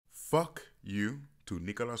Fuck you to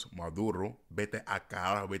Nicolás Maduro. Vete a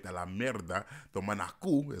carajo, vete a la mierda. Toma na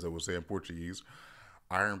cu, as I would say in Portuguese.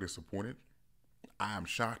 I am disappointed. I am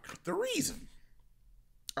shocked. The reason,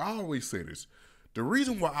 I always say this, the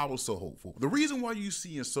reason why I was so hopeful, the reason why you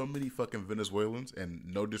see in so many fucking Venezuelans, and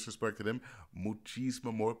no disrespect to them, muchísimo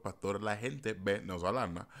amor para toda la gente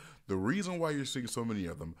venezolana, the reason why you're seeing so many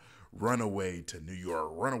of them run away to New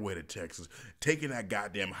York, run away to Texas, taking that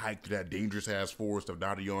goddamn hike through that dangerous ass forest of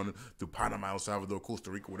Darion, through Panama, El Salvador, Costa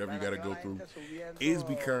Rica, whatever you gotta go through, is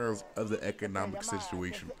because of the economic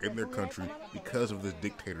situation in their country, because of this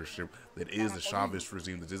dictatorship that is the Chavez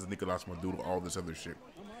regime, that is Nicolás Maduro, all this other shit.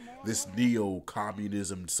 This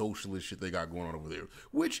neo-communism, socialist shit they got going on over there.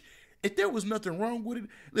 Which, if there was nothing wrong with it,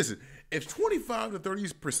 listen, if 25 to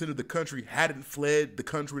 30% of the country hadn't fled the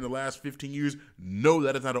country in the last 15 years, no,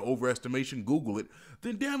 that is not an overestimation, Google it,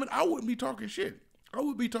 then damn it, I wouldn't be talking shit. I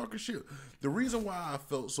would be talking shit. The reason why I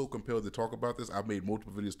felt so compelled to talk about this, I've made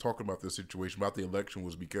multiple videos talking about this situation, about the election,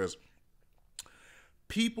 was because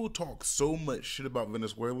people talk so much shit about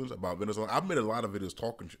Venezuelans, about Venezuela. I've made a lot of videos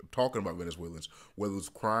talking about Venezuelans, whether it's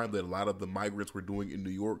crime that a lot of the migrants were doing in New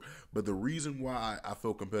York. But the reason why I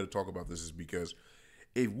feel compelled to talk about this is because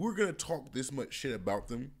if we're going to talk this much shit about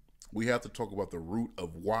them, we have to talk about the root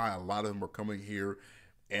of why a lot of them are coming here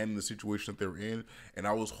and the situation that they're in. And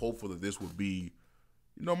I was hopeful that this would be,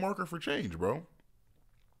 a marker for change, bro.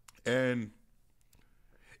 And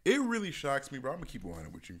it really shocks me, bro. I'm going to keep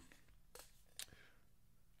on with you.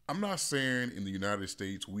 I'm not saying in the United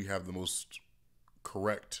States we have the most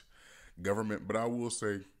correct government, but I will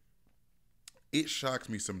say it shocks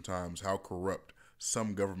me sometimes how corrupt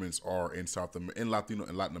some governments are in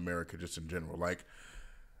Latin America, just in general. Like,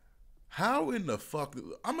 how in the fuck?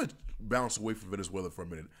 I'm gonna bounce away from Venezuela for a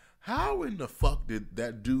minute. How in the fuck did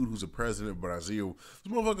that dude who's a president of Brazil,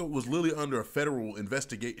 this motherfucker was literally under a federal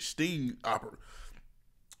sting opera?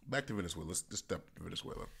 Back to Venezuela. Let's just step to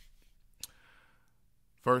Venezuela.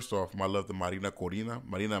 First off, my love to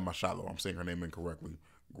Marina Machado. I'm saying her name incorrectly.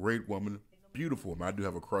 Great woman, beautiful woman. I do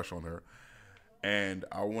have a crush on her. And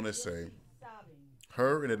I want to say,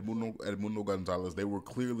 her and Edmundo Gonzalez, they were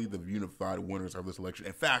clearly the unified winners of this election.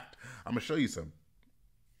 In fact, I'm going to show you some.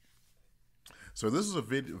 So this is a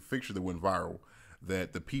picture that went viral,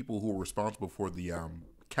 that the people who were responsible for the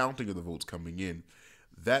counting of the votes coming in,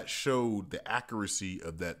 that showed the accuracy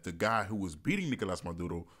of that the guy who was beating Nicolás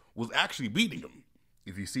Maduro was actually beating him.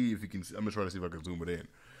 If you can, I'm gonna try to see if I can zoom it in,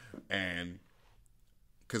 and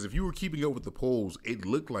because if you were keeping up with the polls, it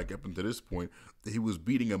looked like up until this point that he was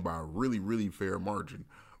beating him by a really, really fair margin.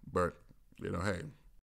 But hey,